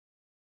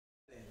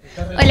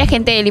Hola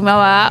gente de Lima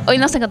VAGA, hoy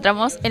nos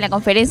encontramos en la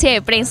conferencia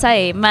de prensa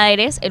de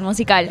Madres, el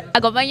musical.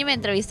 Acompáñenme a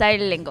entrevistar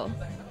el elenco.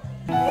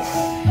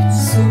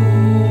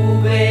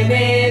 Su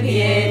bebé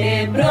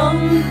viene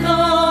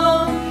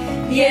pronto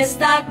y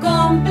está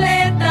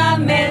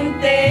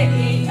completamente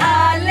y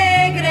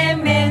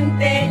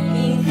alegremente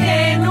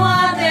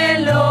ingenua de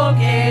lo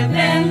que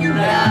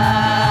vendrá.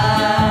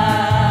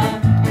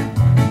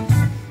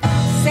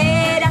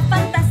 Será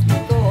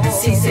fantástico.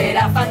 Sí,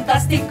 será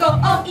fantástico.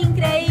 Oh,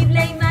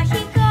 Increíble y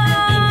mágico.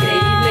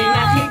 increíble y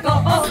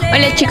mágico. Oh,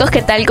 Hola chicos,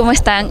 ¿qué tal? ¿Cómo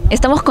están?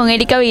 Estamos con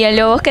Érika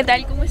Villobos, ¿qué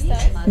tal? ¿Cómo están?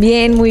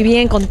 Bien, muy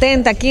bien,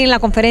 contenta aquí en la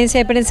conferencia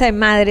de prensa de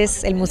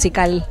Madres, el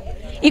musical.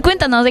 Y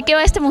cuéntanos, ¿de qué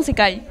va este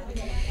musical?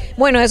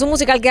 Bueno, es un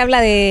musical que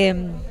habla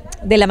de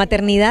la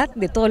maternidad,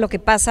 de todo lo que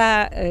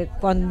pasa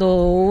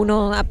cuando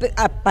uno,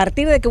 a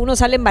partir de que uno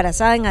sale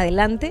embarazada en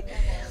adelante,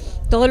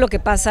 todo lo que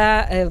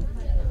pasa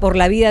por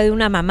la vida de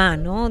una mamá,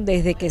 ¿no?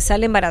 Desde que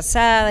sale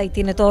embarazada y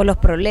tiene todos los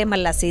problemas,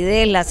 la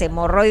acidez, las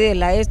hemorroides,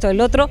 esto,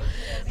 el otro,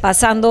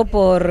 pasando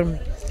por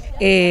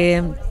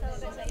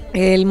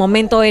el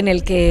momento en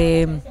el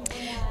que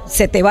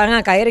se te van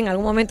a caer en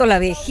algún momento la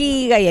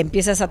vejiga y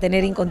empiezas a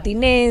tener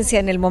incontinencia,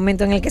 en el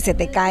momento en el que se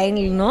te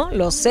caen, ¿no?,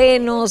 los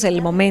senos,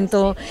 el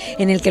momento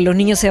en el que los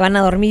niños se van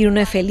a dormir y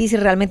uno es feliz y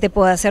realmente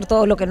puede hacer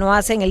todo lo que no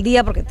hace en el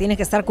día porque tienes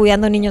que estar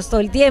cuidando niños todo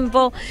el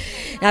tiempo.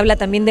 Habla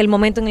también del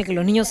momento en el que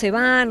los niños se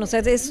van, o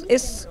sea,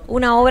 es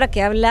una obra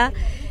que habla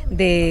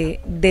de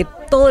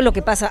todo lo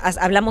que pasa.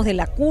 Hablamos de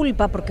la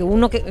culpa, porque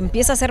uno que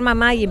empieza a ser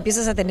mamá y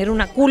empiezas a tener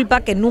una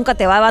culpa que nunca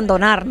te va a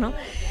abandonar, ¿no?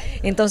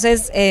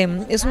 Entonces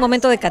es un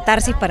momento de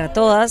catarsis para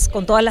todas,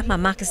 con todas las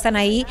mamás que están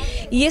ahí,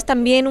 y es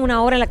también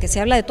una obra en la que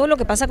se habla de todo lo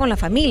que pasa con las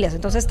familias.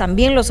 Entonces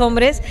también los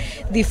hombres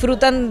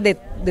disfrutan de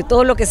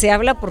todo lo que se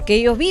habla porque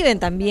ellos viven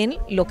también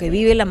lo que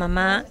vive la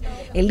mamá,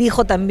 el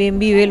hijo también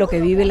vive lo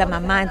que vive la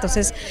mamá.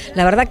 Entonces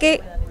la verdad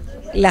que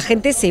la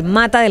gente se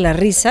mata de la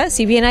risa,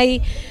 si bien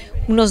hay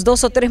unos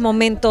 2 o 3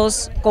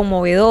 momentos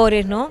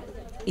conmovedores, ¿no?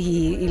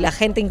 Y la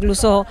gente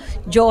incluso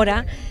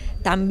llora.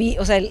 También,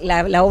 o sea,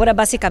 la obra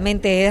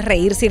básicamente es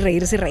reírse y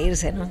reírse y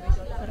reírse, ¿no?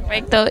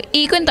 Perfecto.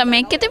 Y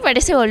cuéntame, ¿qué te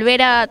parece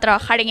volver a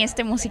trabajar en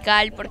este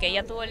musical? Porque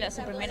ya tuvo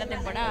su primera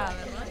temporada,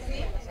 ¿verdad?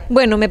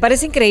 Bueno, me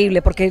parece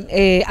increíble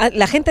porque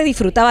la gente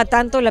disfrutaba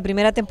tanto la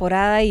primera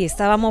temporada y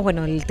estábamos,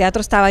 bueno, el teatro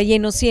estaba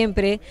lleno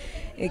siempre,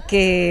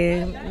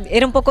 que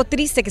era un poco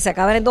triste que se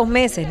acabara en 2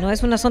 meses, ¿no?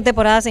 Son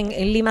temporadas,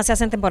 en Lima se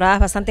hacen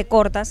temporadas bastante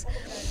cortas.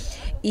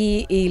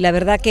 Y la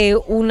verdad que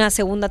una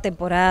segunda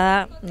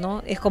temporada,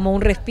 ¿no?, es como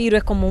un respiro,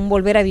 es como un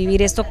volver a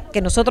vivir esto que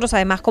nosotros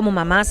además como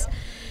mamás,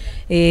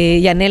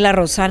 Gianella,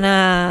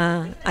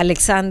 Rossana,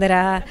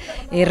 Alexandra,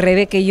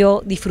 Rebeca y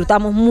yo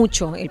disfrutamos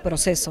mucho el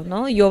proceso,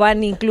 ¿no?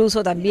 Giovanni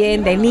incluso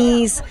también,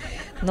 Denise,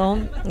 ¿no?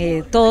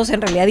 Todos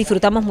en realidad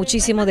disfrutamos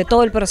muchísimo de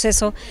todo el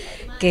proceso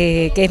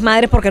que es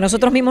Madres, porque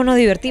nosotros mismos nos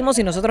divertimos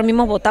y nosotros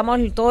mismos botamos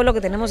todo lo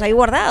que tenemos ahí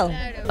guardado.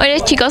 Hola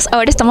chicos,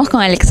 ahora estamos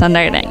con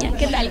Alexandra Graña.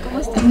 ¿Qué tal? ¿Cómo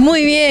están?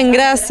 Muy bien,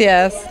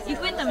 gracias. Y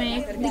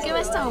cuéntame, ¿de qué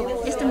va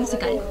este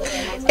musical?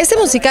 Este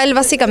musical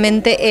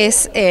básicamente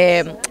es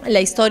la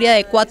historia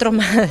de 4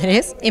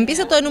 madres.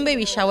 Empieza todo en un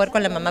baby shower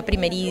con la mamá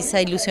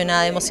primeriza,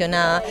 ilusionada,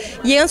 emocionada.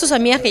 Llegan sus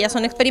amigas que ya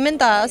son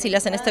experimentadas y le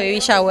hacen este baby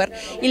shower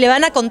y le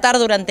van a contar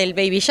durante el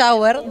baby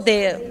shower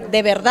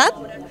de verdad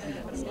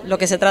lo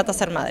que se trata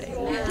ser madre.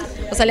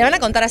 O sea, le van a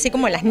contar así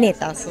como las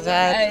netas, o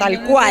sea,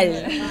 tal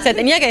cual. Se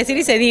tenía que decir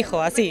y se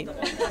dijo, así.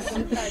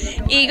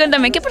 Y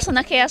cuéntame, ¿qué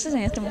personaje haces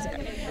en este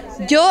musical?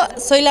 Yo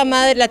soy la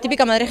madre, la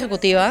típica madre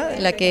ejecutiva,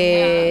 la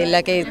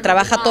que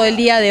trabaja todo el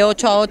día de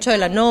 8 a 8 de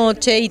la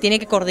noche y tiene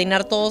que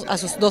coordinar todos, a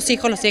sus 2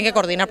 hijos los tiene que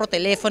coordinar por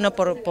teléfono,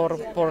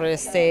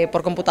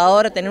 por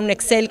computadora, tener un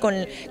Excel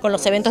con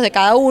los eventos de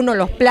cada uno,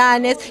 los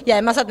planes, y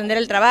además atender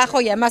el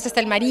trabajo, y además está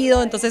el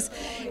marido. Entonces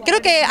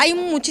creo que hay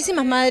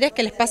muchísimas madres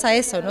que les pasa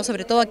eso, ¿no?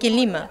 Sobre todo aquí en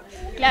Lima.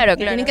 Claro.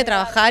 Tienen que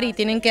trabajar y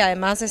tienen que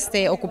además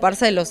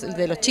ocuparse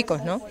de los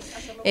chicos, ¿no?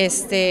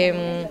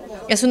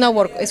 Es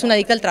una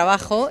adicta al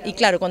trabajo y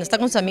claro, cuando está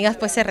con sus amigas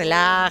pues se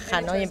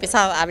relaja, ¿no? Y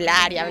empieza a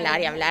hablar y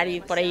hablar y hablar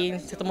y por ahí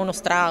se toma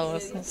unos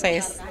tragos, no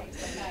sé.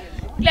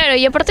 Claro,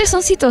 y aparte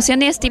son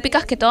situaciones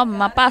típicas que toda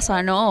mamá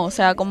pasa, ¿no? O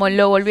sea, como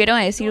lo volvieron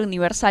a decir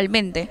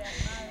universalmente.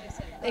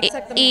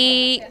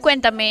 Y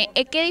cuéntame,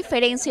 ¿qué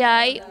diferencia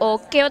hay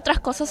o qué otras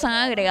cosas han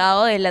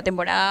agregado de la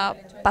temporada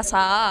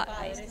pasada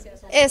a esta?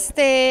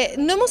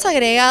 No hemos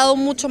agregado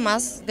mucho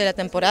más de la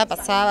temporada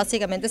pasada,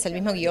 básicamente es el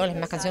mismo guión, las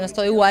mismas canciones,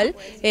 todo igual.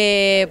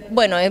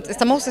 Bueno,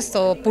 estamos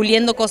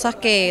puliendo cosas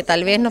que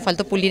tal vez nos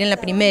faltó pulir en la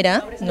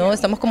primera, ¿no?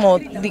 Estamos como,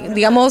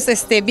 digamos,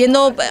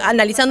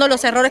 analizando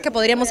los errores que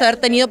podríamos haber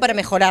tenido para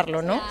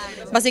mejorarlo, ¿no?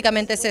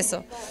 Básicamente es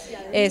eso.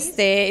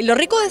 Lo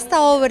rico de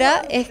esta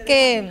obra es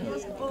que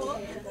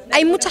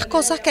hay muchas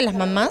cosas que las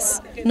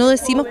mamás no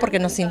decimos porque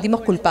nos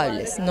sentimos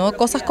culpables, ¿no?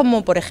 Cosas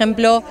como, por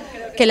ejemplo,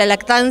 que la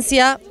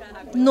lactancia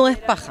no es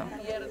paja.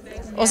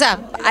 O sea,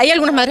 hay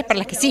algunas madres para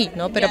las que sí,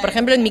 ¿no? Pero por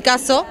ejemplo en mi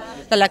caso,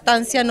 la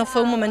lactancia no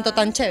fue un momento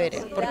tan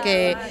chévere,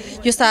 porque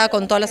yo estaba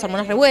con todas las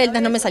hormonas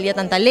revueltas, no me salía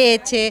tanta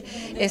leche,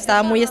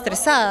 estaba muy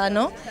estresada,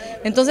 ¿no?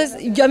 Entonces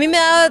a mí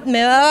me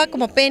daba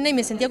como pena y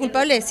me sentía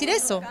culpable de decir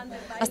eso.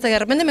 Hasta que de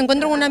repente me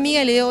encuentro con una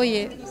amiga y le digo,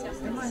 oye,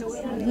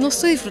 no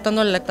estoy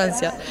disfrutando la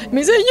lactancia.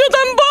 Me dice, yo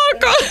tampoco.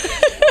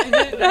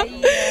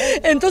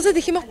 Entonces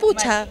dijimos,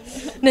 pucha,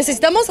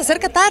 necesitamos hacer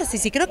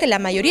catarsis, y creo que la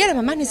mayoría de las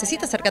mamás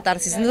necesita hacer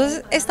catarsis.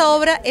 Entonces esta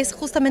obra es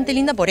justamente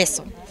linda por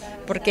eso,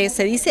 porque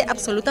se dice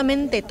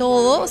absolutamente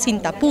todo,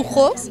 sin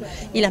tapujos,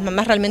 y las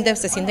mamás realmente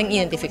se sienten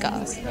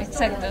identificadas.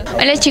 Exacto.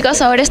 Hola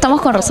chicos, ahora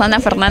estamos con Rossana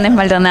Fernandez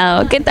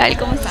Maldonado. ¿Qué tal?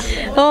 ¿Cómo estás?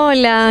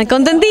 Hola,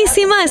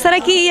 contentísima de estar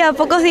aquí a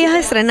pocos días de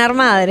estrenar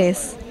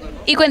Madres.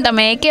 Y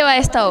cuéntame, ¿de qué va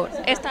esta obra?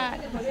 Esta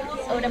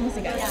obra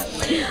musical.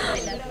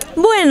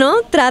 Bueno,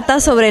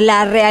 trata sobre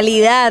la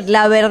realidad,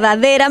 la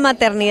verdadera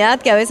maternidad,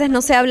 que a veces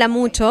no se habla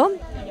mucho,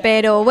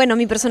 pero bueno,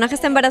 mi personaje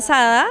está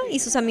embarazada y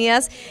sus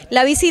amigas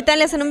la visitan,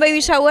 le hacen un baby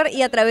shower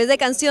y a través de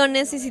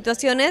canciones y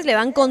situaciones le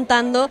van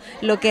contando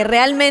lo que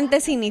realmente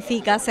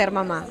significa ser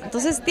mamá.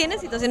 Entonces tiene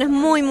situaciones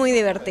muy, muy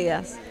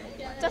divertidas.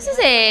 Entonces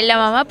la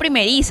mamá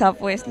primeriza,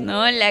 pues,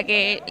 ¿no? La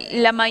que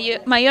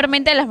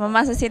mayormente las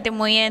mamás se sienten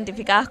muy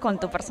identificadas con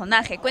tu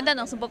personaje.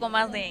 Cuéntanos un poco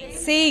más de ella.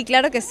 Sí,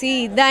 claro que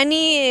sí.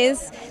 Dani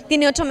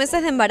tiene 8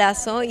 meses de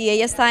embarazo y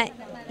ella está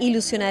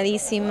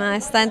ilusionadísima,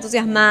 está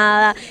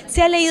entusiasmada,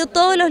 se ha leído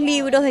todos los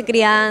libros de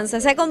crianza,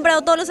 se ha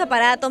comprado todos los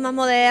aparatos más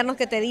modernos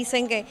que te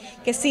dicen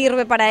que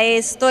sirve para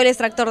esto, el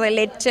extractor de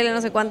leche, el no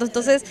sé cuánto.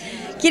 Entonces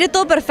quiere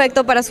todo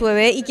perfecto para su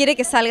bebé y quiere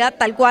que salga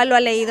tal cual lo ha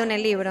leído en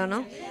el libro,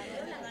 ¿no?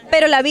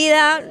 Pero la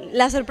vida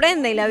la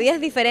sorprende y la vida es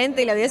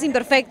diferente y la vida es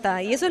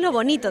imperfecta y eso es lo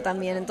bonito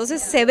también.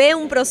 Entonces se ve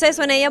un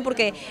proceso en ella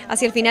porque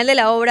hacia el final de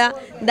la obra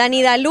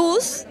Dani da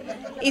luz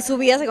y su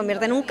vida se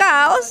convierte en un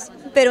caos,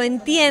 pero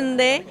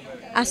entiende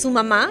a su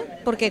mamá,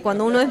 porque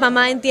cuando uno es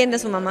mamá entiende a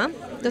su mamá.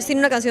 Entonces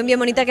tiene una canción bien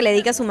bonita que le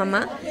dedica a su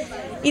mamá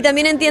y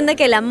también entiende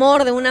que el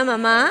amor de una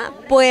mamá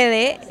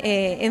puede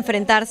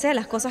enfrentarse a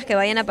las cosas que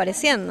vayan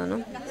apareciendo,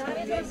 ¿no?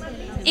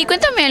 Y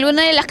cuéntame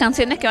alguna de las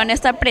canciones que van a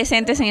estar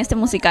presentes en este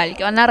musical,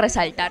 que van a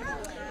resaltar.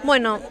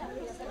 Bueno,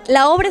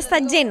 la obra está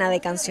llena de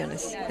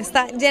canciones,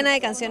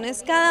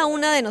 cada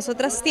una de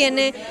nosotras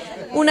tiene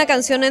una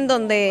canción en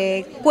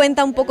donde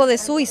cuenta un poco de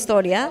su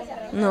historia,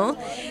 ¿no?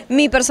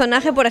 Mi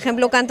personaje, por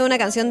ejemplo, canta una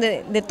canción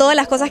de todas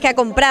las cosas que ha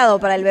comprado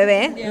para el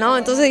bebé, ¿no?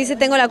 Entonces dice,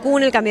 tengo la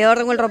cuna, el cambiador,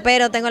 tengo el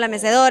ropero, tengo la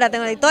mecedora,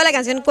 y toda la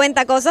canción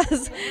cuenta cosas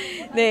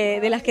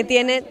de las que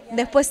tiene.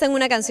 Después tengo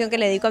una canción que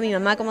le dedico a mi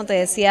mamá, como te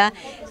decía,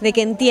 de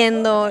que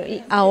entiendo,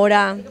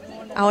 ahora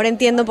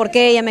entiendo por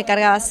qué ella me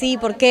cargaba así,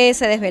 por qué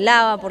se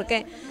desvelaba, por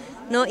qué,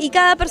 ¿no? Y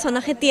cada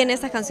personaje tiene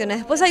estas canciones.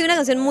 Después hay una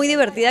canción muy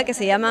divertida que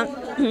se llama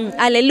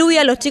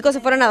Aleluya, los chicos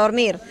se fueron a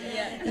dormir.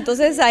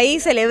 Entonces ahí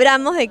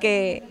celebramos de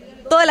que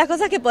todas las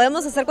cosas que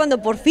podemos hacer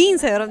cuando por fin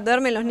se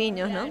duermen los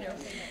niños, ¿no?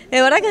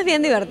 De verdad que es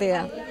bien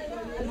divertida.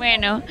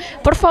 Bueno,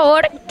 por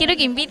favor, quiero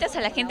que invites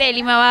a la gente de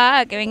Lima Vaga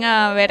a que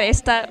venga a ver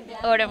esta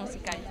obra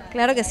musical.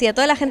 Claro que sí, a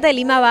toda la gente de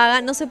Lima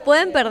Vaga no se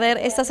pueden perder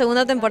esta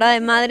segunda temporada de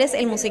Madres,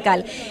 el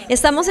musical.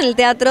 Estamos en el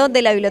Teatro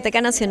de la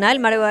Biblioteca Nacional,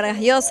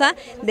 maravillosa.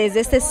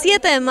 Desde este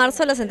 7 de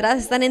marzo las entradas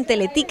están en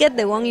Teleticket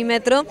de Wong y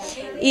Metro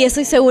y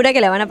estoy segura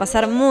que la van a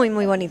pasar muy,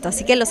 muy bonito,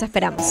 así que los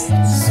esperamos.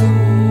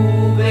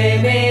 Su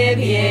bebé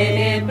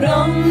viene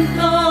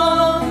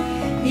pronto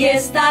y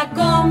está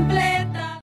completo.